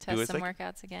 test do it some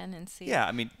workouts again and see. Yeah,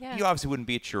 I mean, you obviously wouldn't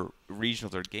be at your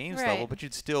regionals or games level, but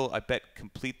you'd still, I bet,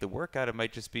 complete the workout. It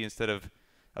might just be instead of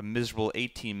a miserable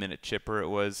 18-minute chipper, it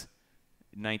was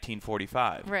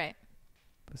 1945. Right.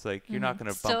 It's like you're not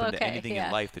going to bump into anything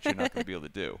in life that you're not going to be able to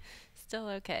do. Still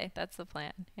okay. That's the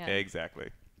plan. Yeah. Exactly.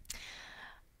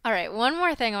 All right. One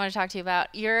more thing I want to talk to you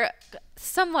about. You're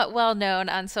somewhat well known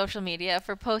on social media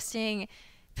for posting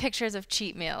pictures of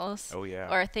cheat meals. Oh, yeah.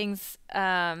 Or things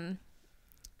that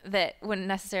wouldn't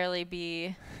necessarily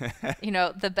be,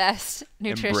 the best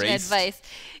nutrition advice.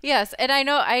 Yes. And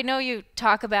I know you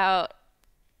talk about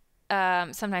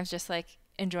sometimes just like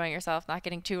enjoying yourself, not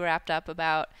getting too wrapped up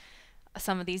about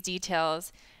some of these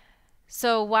details.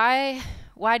 So why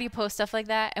do you post stuff like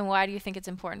that, and why do you think it's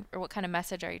important, or what kind of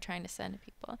message are you trying to send to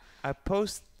people? I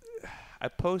post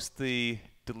the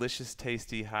delicious,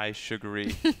 tasty, high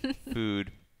sugary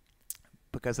food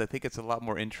because I think it's a lot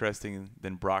more interesting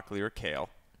than broccoli or kale.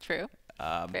 True.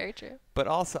 Very true. But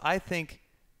also I think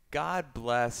God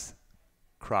bless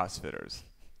CrossFitters.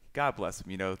 God bless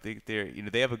them.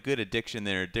 They have a good addiction.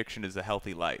 Their addiction is a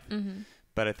healthy life.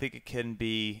 But I think it can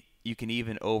be, you can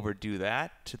even overdo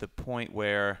that to the point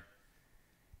where,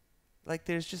 like,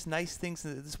 there's just nice things.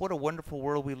 What a wonderful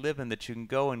world we live in, that you can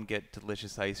go and get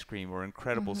delicious ice cream or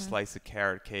incredible slice of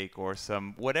carrot cake or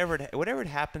some whatever it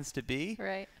happens to be.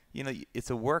 Right. It's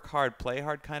a work hard, play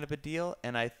hard kind of a deal.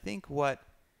 And I think what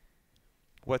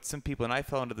some people, and I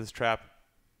fell into this trap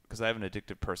because I have an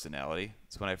addictive personality.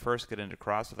 So when I first got into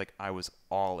CrossFit, like, I was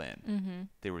all in.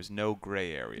 There was no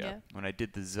gray area. Yeah. When I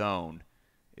did the zone,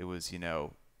 it was,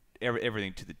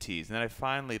 everything to the T's. And then I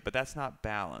finally, but that's not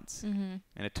balance. And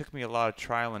it took me a lot of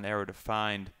trial and error to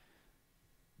find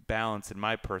balance in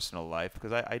my personal life,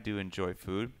 because I do enjoy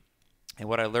food. And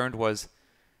what I learned was,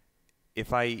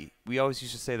 we always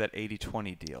used to say that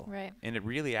 80-20 deal. Right. And it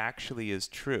really actually is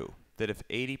true, that if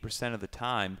 80% of the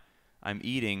time I'm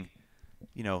eating,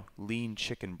 lean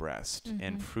chicken breast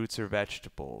and fruits or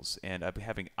vegetables, and I'm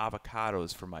having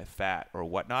avocados for my fat or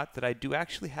whatnot, that I do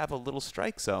actually have a little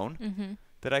strike zone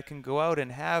that I can go out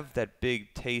and have that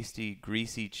big, tasty,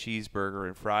 greasy cheeseburger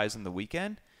and fries on the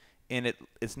weekend, and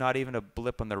it's not even a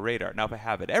blip on the radar. Now, if I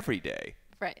have it every day,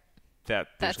 right,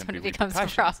 that's when it becomes a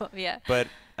problem. Yeah. But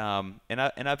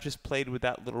I've just played with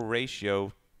that little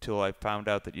ratio till I found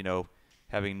out that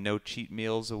having no cheat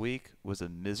meals a week was a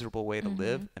miserable way to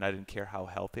live, and I didn't care how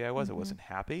healthy I was. I wasn't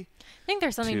happy. I think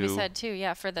there's something to be said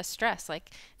too, for the stress. Like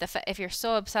if you're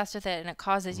so obsessed with it and it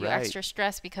causes you extra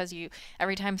stress because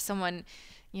every time someone,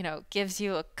 gives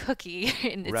you a cookie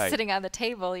and it's sitting on the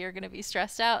table, you're going to be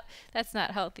stressed out. That's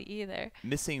not healthy either.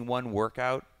 Missing one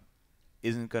workout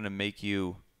isn't going to make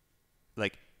you,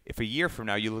 like, if a year from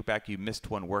now you look back, you missed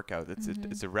one workout,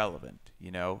 it's irrelevant,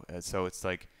 So it's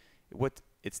like,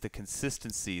 it's the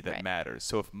consistency that matters.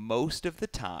 So if most of the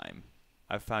time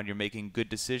I've found you're making good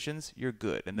decisions, you're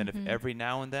good. And then if every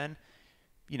now and then,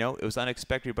 it was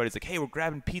unexpected, your buddy's like, hey, we're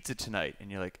grabbing pizza tonight.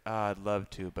 And you're like, I'd love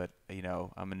to, but,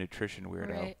 I'm a nutrition weirdo.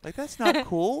 Right. Like, that's not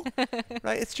cool,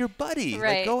 right? It's your buddy.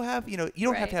 Right. Like, go have, you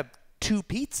don't have to have 2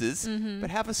 pizzas, but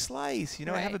have a slice,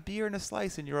 have a beer and a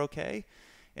slice and you're okay.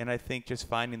 And I think just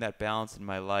finding that balance in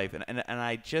my life, and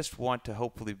I just want to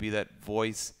hopefully be that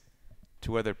voice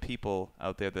to other people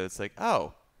out there that's like,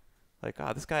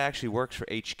 this guy actually works for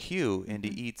HQ and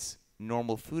he eats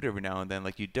normal food every now and then.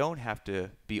 Like, you don't have to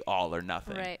be all or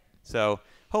nothing. Right. So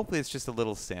hopefully it's just a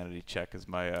little sanity check is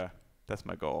my That's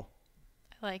my goal.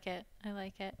 I like it. I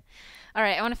like it. All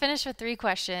right. I want to finish with 3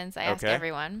 questions I ask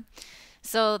everyone.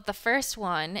 So the first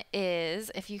one is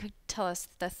if you could tell us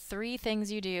the 3 things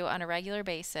you do on a regular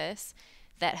basis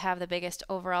that have the biggest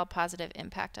overall positive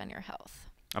impact on your health.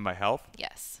 On my health?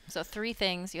 Yes. So 3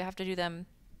 things. You have to do them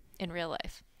in real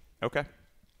life. Okay.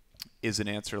 Is an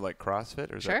answer like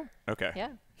CrossFit? Or is Sure. That, okay. Yeah.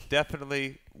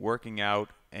 Definitely working out.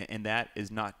 And that is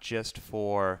not just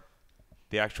for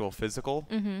the actual physical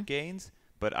gains.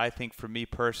 But I think for me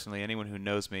personally, anyone who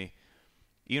knows me,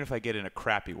 even if I get in a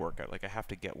crappy workout, like I have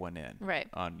to get one in. Right.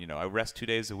 I rest 2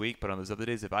 days a week, but on those other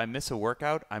days, if I miss a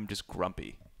workout, I'm just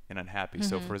grumpy and unhappy.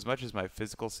 So for as much as my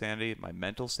physical sanity, my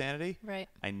mental sanity, right.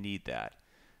 I need that.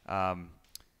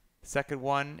 Second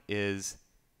one is,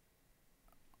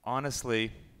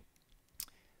 honestly,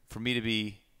 for me to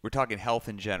be, we're talking health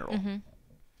in general,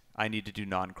 I need to do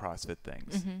non-CrossFit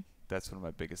things. That's one of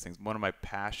my biggest things. One of my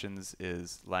passions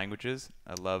is languages.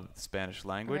 I love the Spanish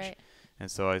language. Right. And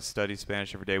so I study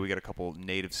Spanish every day. We got a couple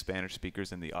native Spanish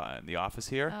speakers in the office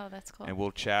here. Oh, that's cool. And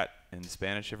we'll chat in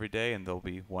Spanish every day, and they'll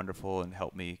be wonderful and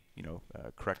help me,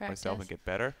 correct myself and get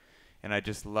better. And I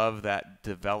just love that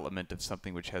development of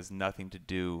something which has nothing to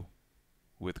do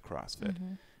with CrossFit.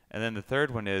 And then the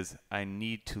third one is I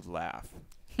need to laugh.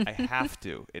 I have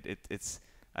to.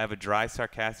 I have a dry,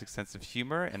 sarcastic sense of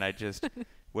humor, and I just,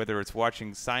 whether it's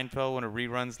watching Seinfeld when it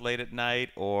reruns late at night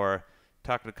or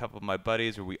talking to a couple of my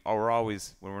buddies, or we're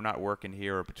always, when we're not working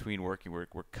here or between working,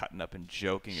 we're cutting up and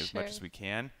joking as much as we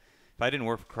can. If I didn't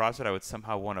work for CrossFit, I would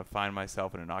somehow want to find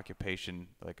myself in an occupation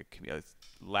like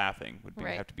laughing would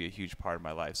have to be a huge part of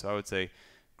my life. So I would say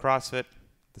CrossFit,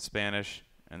 the Spanish,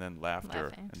 and then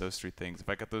laughter, and those 3 things. If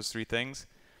I got those 3 things,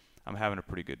 I'm having a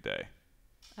pretty good day.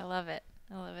 I love it.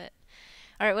 I love it.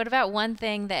 All right. What about one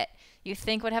thing that you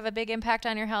think would have a big impact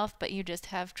on your health, but you just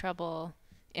have trouble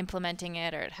implementing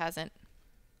it, or it hasn't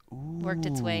worked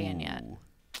its way in yet?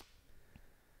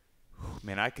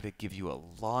 Man, I could give you a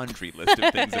laundry list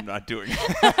of things I'm not doing.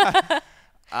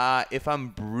 If I'm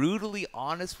brutally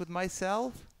honest with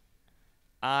myself,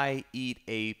 I eat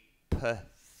a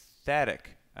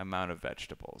pathetic amount of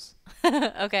vegetables.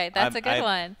 Okay, that's a good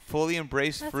one. Fully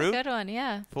embrace fruit. That's a good one,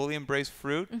 yeah. Fully embrace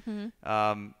fruit. And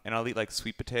I'll eat like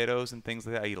sweet potatoes and things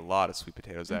like that. I eat a lot of sweet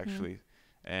potatoes actually,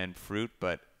 and fruit.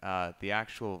 But the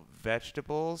actual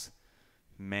vegetables,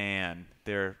 man,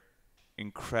 they're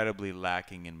incredibly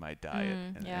lacking in my diet,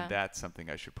 and that's something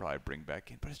I should probably bring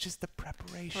back in. But it's just the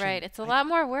preparation. Right, it's a lot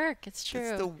more work. It's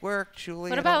true. It's the work, Julie.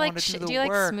 What about do you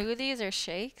like smoothies or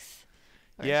shakes?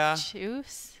 Or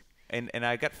juice? And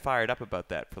I got fired up about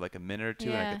that for like a minute or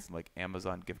two, and I got some like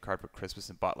Amazon gift card for Christmas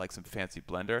and bought like some fancy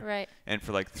blender. Right. And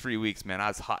for like 3 weeks, man, I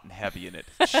was hot and heavy in it,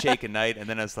 shake a night, and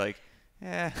then I was like,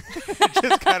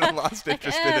 just kind of lost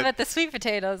interest in it. But the sweet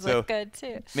potatoes look good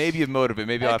too. Maybe a motivate.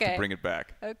 Maybe I'll have to bring it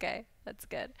back. Okay, that's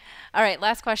good. All right,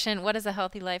 last question. What does a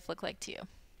healthy life look like to you?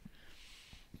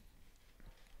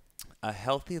 A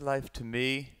healthy life to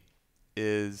me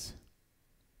is...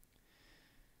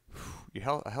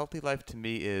 A healthy life to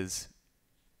me is,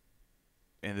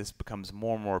 and this becomes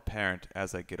more and more apparent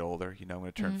as I get older. I'm going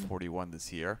to turn 41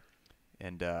 this year,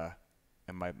 and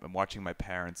I'm watching my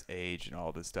parents age and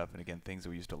all this stuff. And again, things that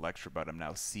we used to lecture about, I'm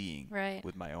now seeing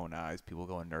with my own eyes. People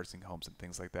go in nursing homes and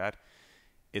things like that.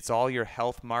 It's all your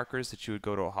health markers that you would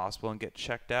go to a hospital and get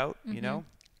checked out.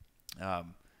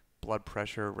 Blood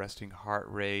pressure, resting heart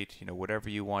rate, whatever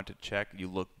you want to check, you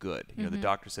look good. The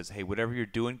doctor says, hey, whatever you're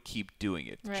doing, keep doing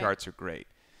it. The charts are great.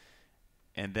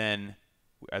 And then,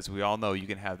 as we all know, you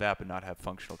can have that but not have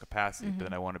functional capacity. But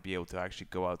then I want to be able to actually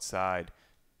go outside,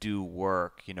 do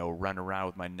work, run around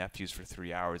with my nephews for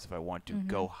 3 hours if I want to,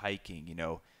 go hiking,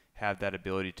 have that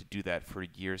ability to do that for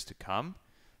years to come.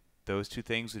 Those 2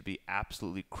 things would be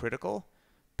absolutely critical.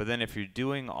 But then if you're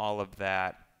doing all of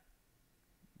that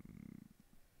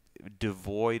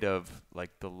devoid of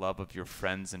like the love of your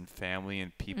friends and family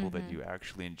and people that you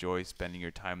actually enjoy spending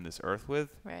your time on this earth with,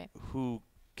 who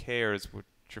cares what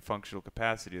your functional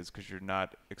capacity is, because you're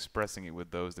not expressing it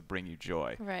with those that bring you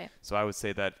joy. So I would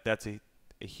say that that's a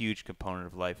huge component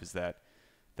of life, is that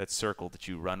circle that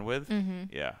you run with.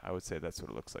 Yeah, I would say that's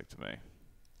what it looks like to me.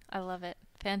 I love it.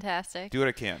 Fantastic. Do what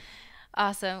I can.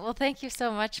 Awesome. Well, thank you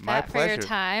so much, Pat, for your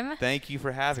time. Thank you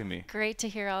for having me. Great to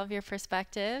hear all of your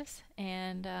perspectives,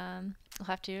 and we'll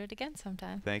have to do it again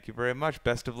sometime. Thank you very much.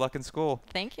 Best of luck in school.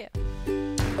 Thank you.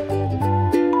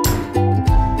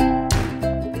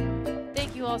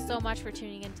 Thank you all so much for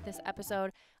tuning into this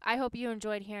episode. I hope you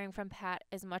enjoyed hearing from Pat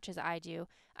as much as I do.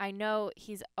 I know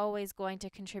he's always going to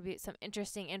contribute some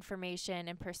interesting information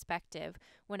and perspective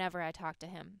whenever I talk to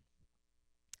him.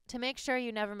 To make sure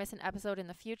you never miss an episode in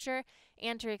the future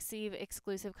and to receive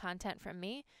exclusive content from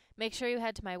me, make sure you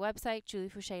head to my website,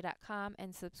 juliefouché.com,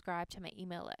 and subscribe to my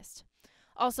email list.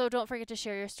 Also, don't forget to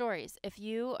share your stories. If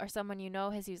you or someone you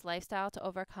know has used lifestyle to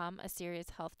overcome a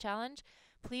serious health challenge,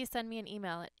 please send me an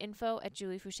email at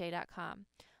info@juliefouché.com.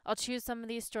 I'll choose some of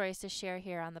these stories to share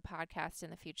here on the podcast in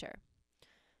the future.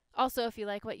 Also, if you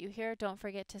like what you hear, don't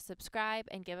forget to subscribe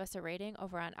and give us a rating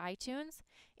over on iTunes,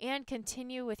 and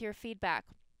continue with your feedback.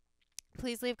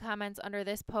 Please leave comments under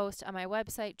this post on my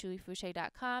website,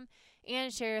 juliefouché.com,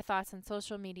 and share your thoughts on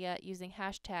social media using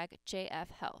hashtag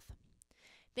JFHealth.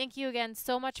 Thank you again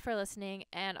so much for listening,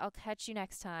 and I'll catch you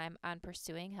next time on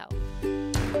Pursuing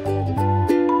Health.